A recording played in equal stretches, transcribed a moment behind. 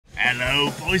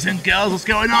Hello, boys and girls, what's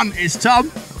going on? It's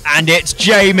Tom. And it's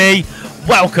Jamie.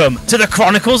 Welcome to the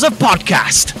Chronicles of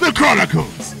Podcast. The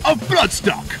Chronicles of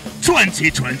Bloodstock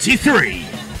 2023.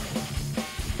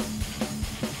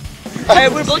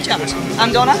 We're BloodYard.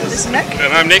 I'm Donna, this is Nick.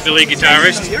 And I'm Nick, the lead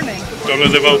guitarist. Your name? Donna,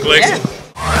 the vocalist. Yeah.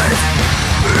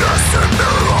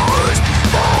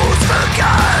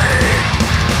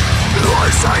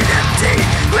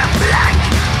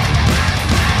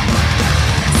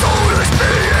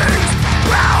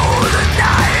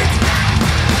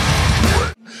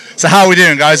 So how are we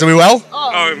doing, guys? Are we well?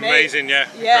 Oh, amazing,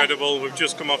 yeah. Incredible. We've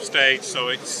just come off stage, so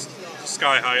it's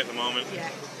sky high at the moment.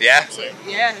 Yeah?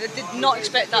 Yeah, I did not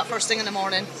expect that first thing in the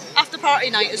morning. After party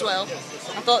night as well.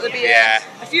 I thought there'd be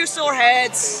a few sore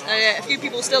heads, a few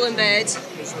people still in bed.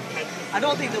 I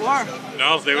don't think there were.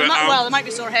 No, they were out. Well, there might be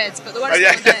sore heads, but they weren't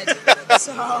still in bed.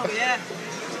 So, yeah.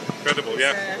 Incredible,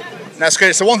 yeah. That's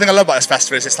great. So one thing I love about this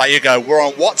festival is it's like you go, we're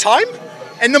on what time?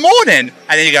 In the morning.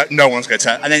 And then you go, no one's going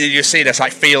to. And then you see there's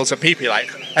like fields of people.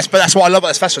 But that's what I love about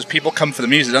this festival is people come for the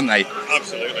music, don't they?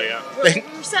 Absolutely, yeah. We're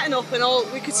setting up and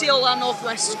we could see all our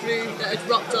Northwest crew that had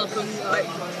rocked up and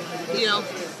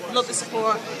love the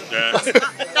support. Yeah.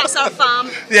 That's our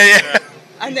fam. Yeah.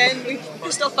 And then we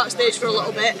pissed off backstage for a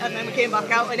little bit and then we came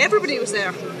back out and everybody was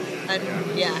there. And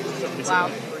wow.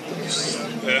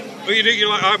 Yeah.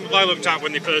 Well, I looked at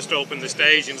when they first opened the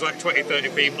stage and there's like 20, 30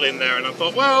 people in there and I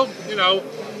thought, well,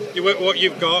 you work what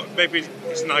you've got, maybe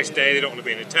it's a nice day, they don't want to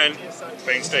be in a tent,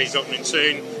 main stage opening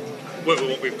soon, work with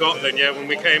what we've got. Then when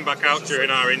we came back out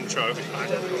during our intro, it was like,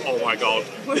 oh my god.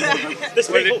 Where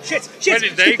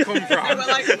did they come from? They were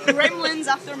like gremlins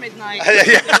after midnight.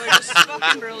 They were just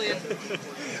fucking brilliant.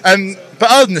 But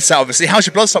other than this, obviously, how's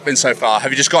your Bloodstock been so far?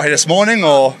 Have you just got here this morning,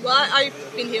 or? Well, I've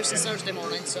been here since Thursday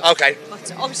morning, so. Okay.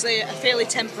 But obviously a fairly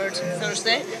tempered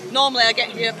Thursday. Normally I get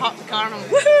here, park the car, and I'm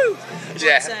woohoo!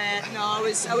 But, no, I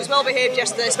was well behaved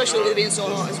yesterday, especially with it being so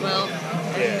hot as well.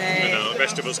 And, the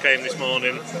rest of us came this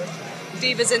morning.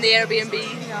 Divas in the Airbnb,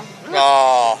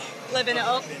 Oh. living it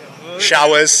up.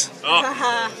 Showers.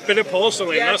 Oh, bit of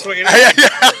porcelain, that's what you know.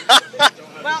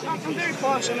 Well, I'm very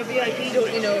posh. I'm a VIP,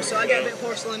 don't you know? So I get a bit of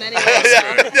porcelain anyway.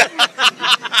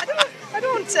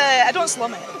 I don't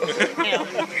slum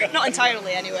it. Not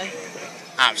entirely, anyway.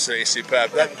 Absolutely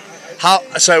superb.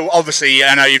 So obviously,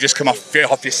 I know you've just come off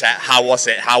your set. How was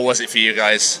it? How was it for you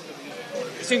guys?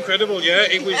 It's incredible, yeah.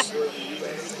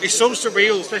 It's so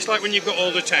surreal, especially like when you've got all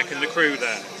the tech and the crew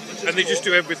there. And they just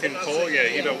do everything for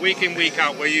you. Week in, week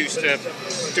out, we're used to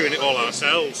doing it all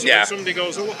ourselves. So when somebody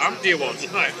goes, oh, what amp do you want?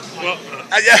 You're like, well,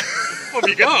 what have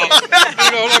you got?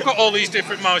 I've got all these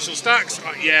different Marshall stacks.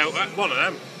 Like, one of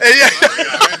them.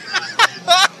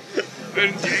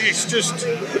 And it's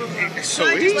so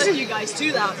I easy. just let you guys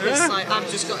do that. It's like I've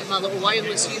just got my little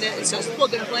wireless unit. It's just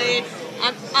plug and play.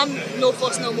 I'm no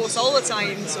fuss, no muss all the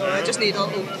time, so I just need a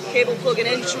little cable plug-in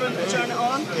instrument to turn it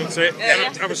on. That's it.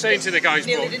 I was saying to the guys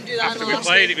after we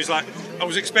played, it was like I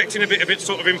was expecting a bit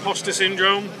sort of imposter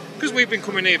syndrome because we've been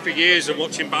coming here for years and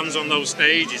watching bands on those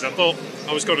stages. I thought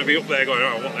I was going to be up there going,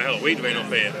 oh, what the hell are we doing up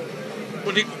here?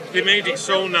 But they made it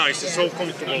so nice and so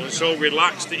comfortable and so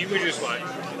relaxed that you were just like,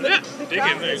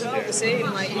 digging this. All the same,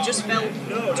 it just felt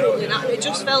totally natural. It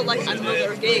just felt like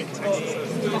another gig.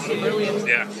 Fucking brilliant.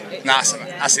 Yeah.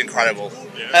 That's incredible.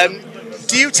 Yeah.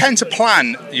 Do you tend to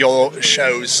plan your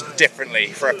shows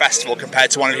differently for a festival compared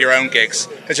to one of your own gigs?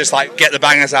 It's just like get the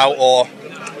bangers out, or?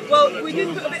 Well, we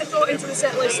did put a bit of thought into the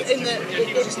set list in that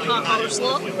it's a half-hour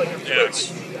slot,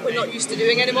 which we're not used to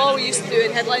doing anymore. We're used to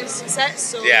doing headline sets,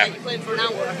 so you're playing for an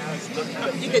hour.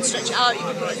 You could stretch it out, you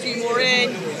could put a few more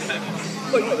in.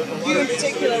 But you in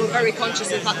particular were very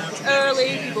conscious of the fact that it's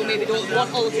early, people maybe don't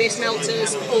want all the face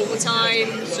melters all the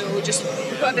time, so just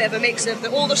put a bit of a mix of the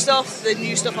older stuff, the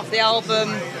new stuff off the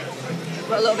album,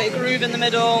 put a little bit of groove in the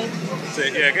middle. So,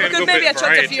 we could maybe have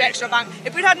chucked a few extra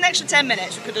if we'd had an extra 10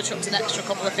 minutes, we could have chucked an extra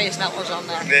couple of face melters on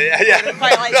there. Yeah. I'd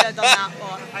quite like to have done that,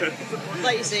 but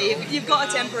like you say, you've got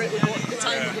to temper it with the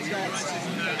time of the best.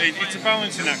 It's a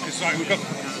balancing act because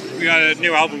we had a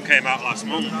new album came out last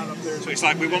month, so it's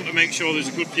like we want to make sure there's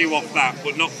a good few off that,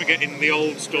 but not forgetting the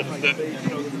old stuff that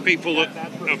people that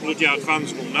are BloodYard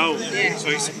fans will know. Yeah. So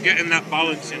it's getting that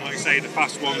balance in, like I say, the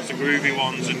fast ones, the groovy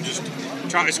ones, and just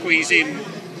try to squeeze in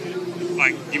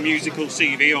like your musical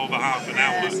CV over half an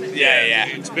hour. Yeah.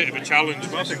 It's a bit of a challenge,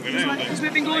 but I think we nailed it. Because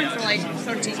we've been going for like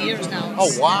 13 years now.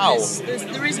 Oh wow!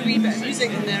 There is a wee bit of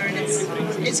music in there, and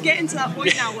it's getting to that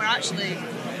point now where actually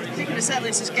picking a set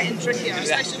list is getting trickier,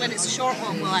 especially when it's a short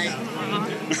one. We're like,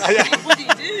 what do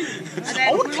you do? And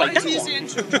then we wanted to use the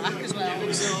intro track as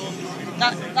well, so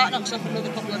that knocks up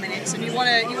another couple of minutes, and you want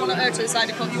to err to the side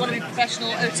of caution. You want to be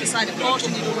professional, err to the side of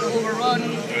caution. You don't want to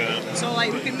overrun. So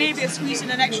like we can maybe squeeze in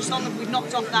an extra song if we've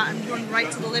knocked off that and run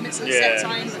right to the limits of the set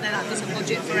time, but then that doesn't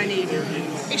budget for any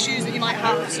issues that you might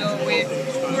have. So we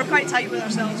were quite tight with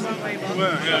ourselves, weren't we?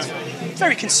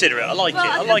 Very considerate. I like it.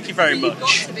 I like it very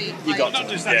much. You got to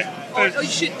be. Or you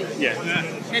should be. Yeah.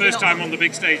 First time on the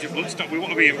big stage at Bloodstock, we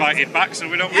want to be invited back, so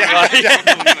we don't.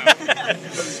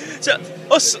 So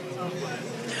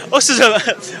us as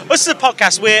a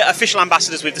podcast, we're official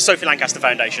ambassadors with the Sophie Lancaster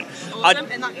Foundation. Awesome.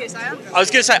 In that case, I am. I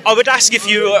was going to say, I would ask if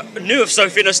you knew of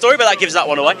Sophie in her story, but that gives that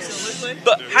one away. Absolutely.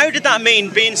 But how did that mean,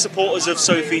 being supporters of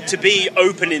Sophie, to be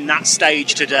opening that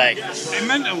stage today? It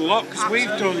meant a lot because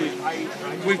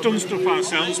we've done stuff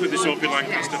ourselves with the Sophie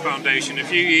Lancaster Foundation. A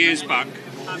few years back,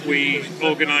 we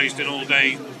organised an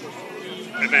all-day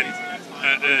event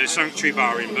at a Sanctuary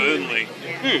Bar in Burnley.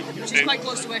 Which is quite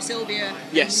close to where Sylvia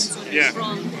Yes. Yeah,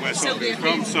 from. where Sylvia's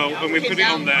from. And we put it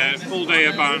on there, full day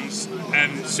of bands,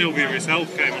 and Sylvia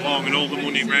herself came along, and all the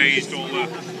money raised, all the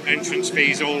entrance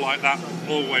fees, all like that,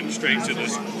 all went straight to the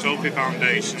Sophie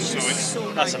Foundation. So it's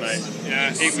That's amazing.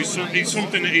 yeah, it's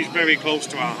something that is very close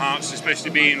to our hearts,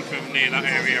 especially being from near that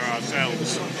area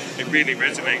ourselves. It really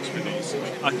resonates with us.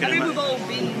 I can I mean, imagine. we've all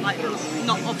been like,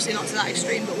 not obviously not to that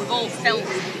extreme, but we've all felt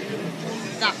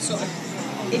that sort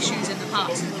of issues in the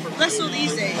past. Less so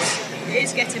these days. It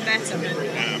is getting better.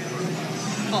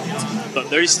 But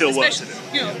there is still work to do.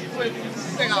 Especially, you know,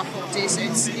 we're in our 40s.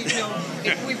 It's, you know,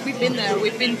 we've been there.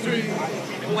 We've been through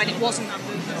when it wasn't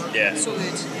so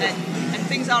good, and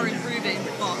things are improving,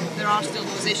 but there are still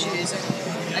those issues,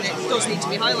 and it does need to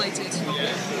be highlighted.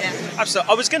 Yeah.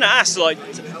 Absolutely. I was going to ask, like,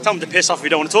 tell them to piss off if you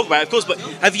don't want to talk about it, of course, but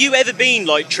have you ever been,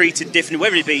 like, treated differently,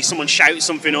 whether it be someone shouts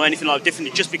something or anything like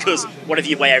differently, just because whatever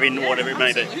you're wearing or whatever it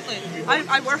may be? Absolutely.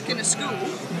 I work in a school,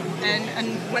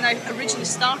 and when I originally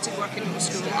started working in a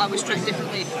school, I was treated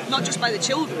differently, not just by the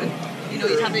children. You know,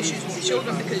 you'd have issues with the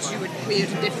children because you were weird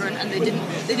and different, and they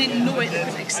didn't know it, they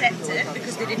couldn't accept it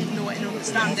because they didn't know it and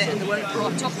understand it, and they weren't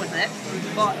brought up with it.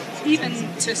 But even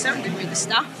to a certain degree, the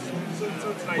staff,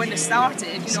 when they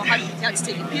started, you know, you had to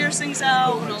take your piercings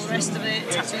out and all the rest of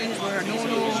it. Tattoos were a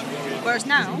no-no. Whereas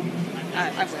now,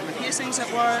 I wear my piercings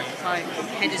at work. My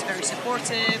head is very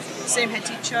supportive. Same head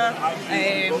teacher.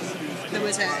 There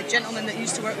was a gentleman that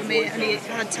used to work with me, and he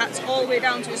had tats all the way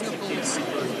down to his knuckles,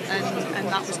 and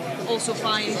that was also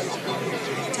fine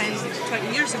 10,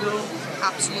 20 years ago.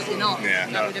 Absolutely not. Yeah,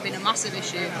 that would have been a massive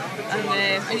issue.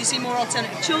 And you see more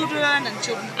alternative children, and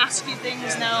children ask you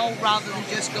things now rather than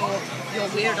just go, "You're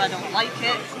weird, I don't like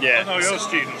it." Yeah. I know your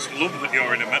students love that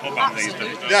you're in a metal band these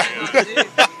days. Absolutely.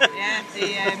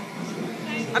 Yeah.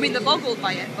 I mean, they're boggled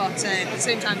by it, but at the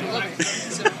same time, they love it.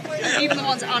 So, and even the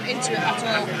ones that aren't into it at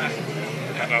all,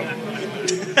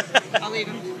 I'll leave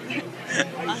them.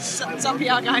 Some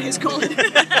PR guy is calling.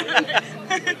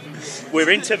 We're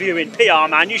interviewing PR,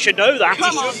 man. You should know that.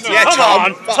 Come on. Yeah, Come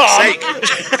Tom. on, Sake.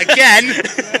 Again.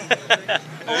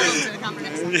 Hold on to the camera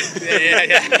next time.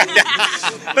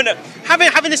 Yeah. But no,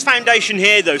 having this foundation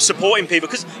here, though, supporting people,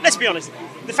 because let's be honest,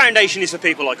 the foundation is for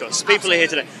people like us. People are here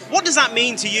today. What does that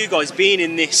mean to you guys, being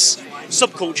in this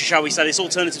subculture, shall we say, this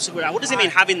alternative subculture? What does it mean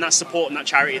having that support and that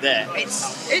charity there?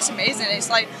 It's amazing. It's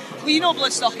like, well, you know,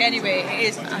 Bloodstock anyway. It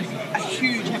is a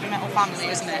huge heavy metal family,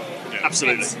 isn't it?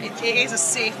 Absolutely. It is a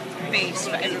safe base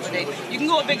for everybody. You can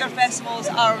go to bigger festivals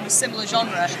that are of a similar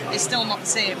genre. It's still not the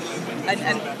same,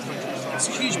 and it's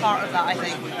a huge part of that, I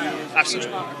think. Absolutely.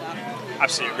 Huge part of that.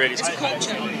 Absolutely, really. It's a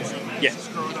culture. Yeah.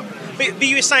 But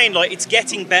you were saying, like, it's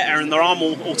getting better and there are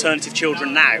more alternative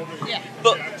children now. Yeah.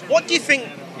 But what do you think,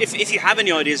 if you have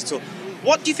any ideas at all,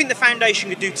 what do you think the foundation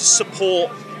could do to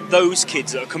support those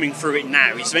kids that are coming through it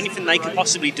now? Is there anything they could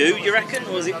possibly do, you reckon?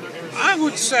 Or is it... I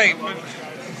would say,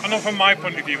 I know from my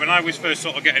point of view, when I was first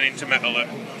sort of getting into metal at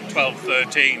 12,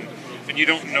 13, and you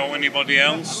don't know anybody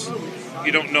else,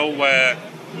 you don't know where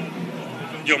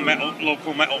your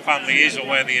local metal family is or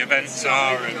where the events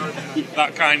are and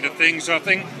that kind of thing. So I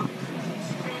think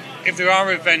if there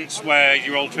are events where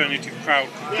your alternative crowd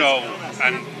could go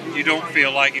and you don't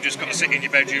feel like you just got to sit in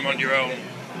your bedroom on your own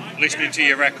listening to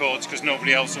your records because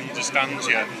nobody else understands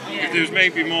you, if there was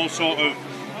maybe more sort of,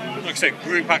 like I said,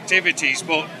 group activities,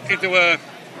 but if there were,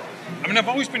 I mean, I've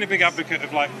always been a big advocate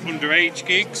of like underage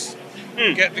gigs.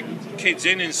 Get the kids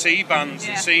in and see bands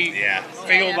and feel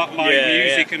that live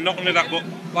music and not only that, but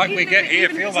like we get here,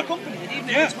 feel that. Even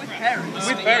if it's with parents.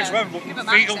 With parents, well,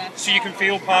 feel, so you can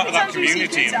feel part of that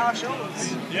community.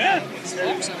 Yeah. It's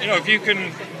awesome. You know, if you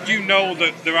can, you know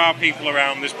that there are people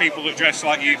around. There's people that dress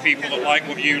like you, people that like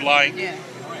what you like. Yeah.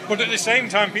 But at the same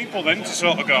time, people then to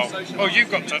sort of go, oh,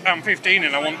 I'm 15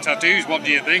 and I want tattoos, what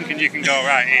do you think? And you can go,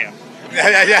 right here.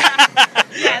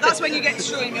 Yeah, that's when you get to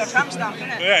show him your tramp stamp, isn't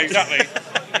it? Yeah, exactly.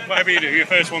 Whatever you do, your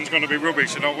first one's going to be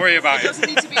rubbish, so don't worry about It it. doesn't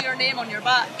need to be your name on your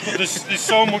back. But there's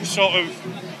so much sort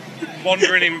of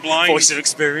wandering in blind. Voice of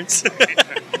experience.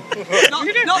 Not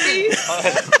me.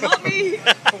 Not me.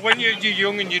 But when you're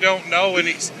young and you don't know, and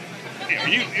it's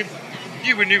if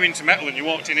you were new into metal and you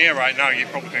walked in here right now, you'd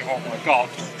probably think, oh my god,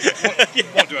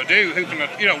 what do I do? Who can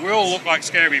I? You know, we all look like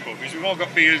scary buggers. We've all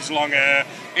got beards, long hair.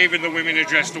 Even the women are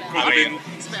dressed up covered in.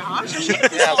 It's a bit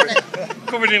harsh.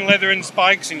 Covered in leather and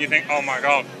spikes, and you think, oh my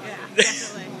god. Yeah,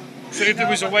 definitely. So if there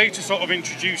was a way to sort of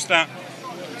introduce that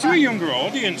to a younger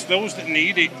audience, those that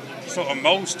need it sort of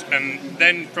most, and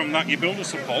then from that you build a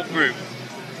support group.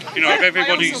 You know, if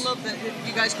everybody's... I also love that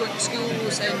you guys go to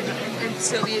schools, and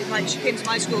Sylvia, like, she came to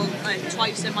my school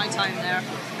twice in my time there,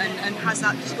 and has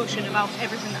that discussion about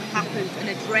everything that happened and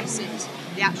addresses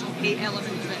the actual hate element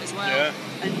of it as well,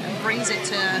 and brings it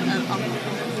to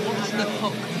the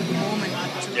hook moment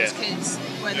to those kids,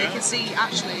 where they can see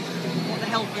actually what the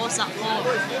hell was that for?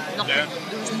 Nothing.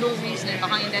 There was no reasoning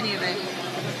behind any of it.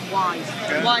 Why?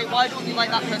 Why don't you like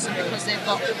that person because they've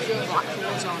got black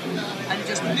clothes on? And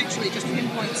just literally just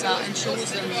pinpoints that and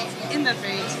shows them in their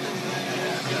face,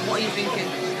 what are you thinking?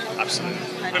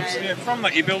 Absolutely. And from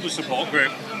that you build a support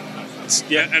group.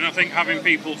 And I think having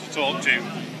people to talk to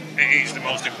is the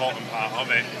most important part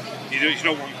of it. You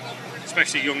don't want,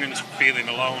 especially young'uns, feeling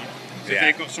alone. If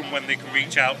they've got someone they can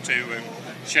reach out to and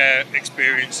share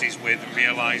experiences with and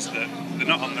realise that they're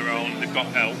not on their own, they've got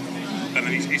help, and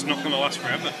then it's not going to last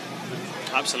forever.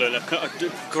 Absolutely.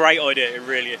 Great idea, it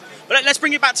really is. But let's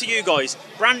bring it back to you guys.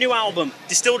 Brand new album,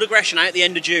 Distilled Aggression, out at the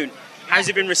end of June. How's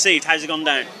it been received? How's it gone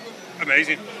down?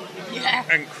 Amazing. Yeah.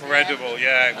 Incredible,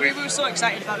 yeah. We were so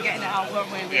excited about getting it out, weren't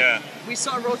we? We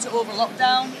sort of wrote it over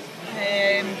lockdown.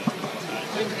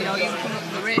 You know, you were coming up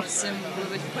with the riffs, and we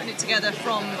were putting it together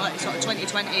from like sort of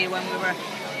 2020 when we were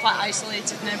quite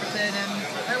isolated and everything, and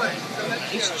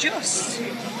it's just...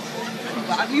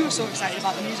 We were so excited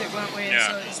about the music, weren't we?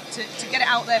 Yeah. And so to get it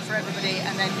out there for everybody,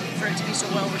 and then for it to be so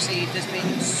well received has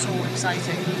been so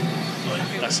exciting.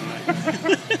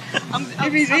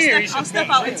 I'll step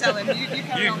out and tell him. You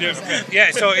carry on.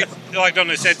 Yeah, so like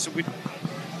Donna said, so we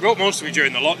wrote most of it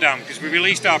during the lockdown because we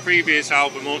released our previous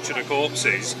album, Orchard of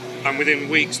Corpses, and within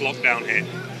weeks lockdown hit.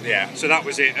 Yeah. So that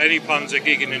was it. Any plans of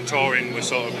gigging and touring were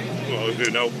sort of,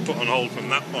 well, put on hold from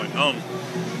that point on.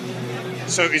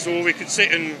 So it's all we could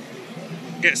sit and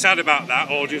get sad about that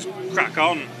or just crack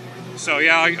on. So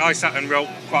yeah, I sat and wrote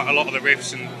quite a lot of the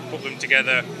riffs and put them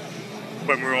together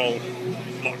when we were all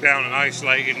locked down and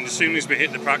isolated, and as soon as we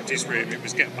hit the practice room it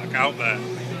was get back out there,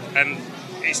 and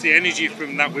it's the energy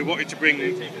from that. We wanted to bring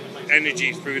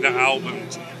energy through that album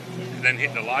to then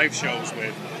hit the live shows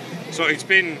with. So it's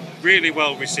been really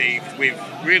well received. We've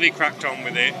really cracked on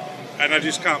with it, and I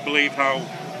just can't believe how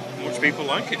much people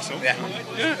like it. So yeah,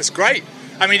 it's great.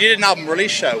 I mean, you did an album release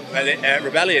show at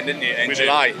Rebellion, didn't you, in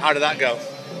July? How did that go?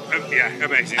 Yeah,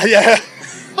 amazing. Yeah.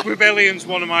 Rebellion's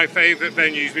one of my favourite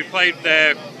venues. We played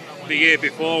there the year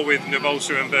before with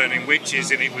Nervosa and Burning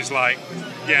Witches, and it was like,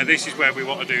 yeah, this is where we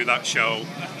want to do that show.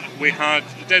 We had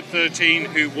Dead 13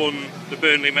 who won the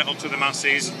Burnley Metal to the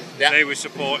Masses. Yeah. They were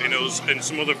supporting us, and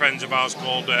some other friends of ours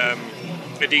called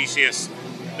Odysseus.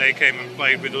 They came and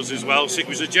played with us as well. So it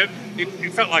was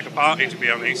it felt like a party, to be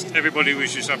honest. Everybody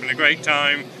was just having a great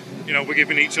time. You know, we're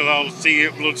giving each other, I'll see you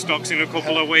at Bloodstocks in a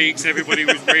couple of weeks. Everybody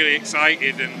was really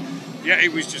excited, and yeah,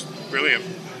 it was just brilliant.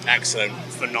 Excellent.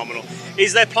 Phenomenal.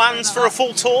 Is there plans for a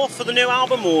full tour for the new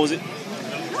album, or is it?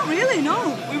 Not really,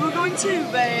 no. We were going to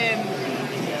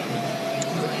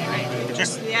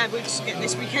we'll just get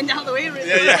this weekend out of the way, really.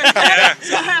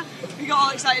 Yeah. We got all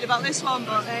excited about this one,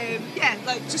 but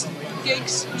like just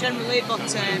gigs generally, but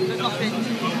nothing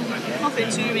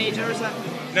too major, is there?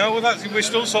 No, we're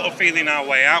still sort of feeling our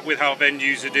way out with how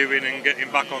venues are doing and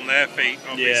getting back on their feet,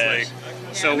 obviously. Yes.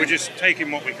 So we're just taking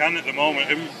what we can at the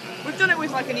moment. And we've done it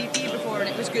with like an EP before, and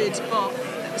it was good, but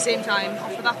at the same time,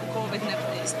 off the back of COVID and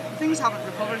everything, things haven't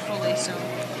recovered fully, so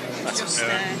it's just...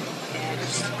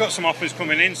 We've got some offers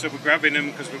coming in, so we're grabbing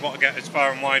them because we want to get as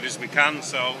far and wide as we can.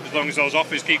 So as long as those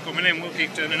offers keep coming in, we'll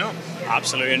keep turning up.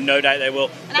 Absolutely, and no doubt they will.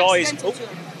 Guys,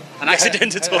 an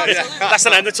accidental tour. Yeah. That's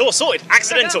the name of the tour, sorted.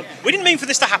 Accidental. We didn't mean for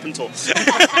this to happen, tour.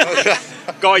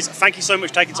 Guys, thank you so much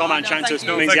for taking time out and chatting to us.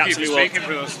 It means the absolute world. Speaking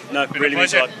for us. No, really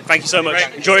means a lot. Thank you so much.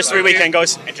 Enjoy the rest of your weekend,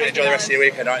 guys. Enjoy the rest of your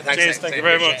weekend. All right, thanks. Cheers, thank you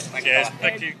very much. Cheers,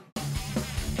 thank you.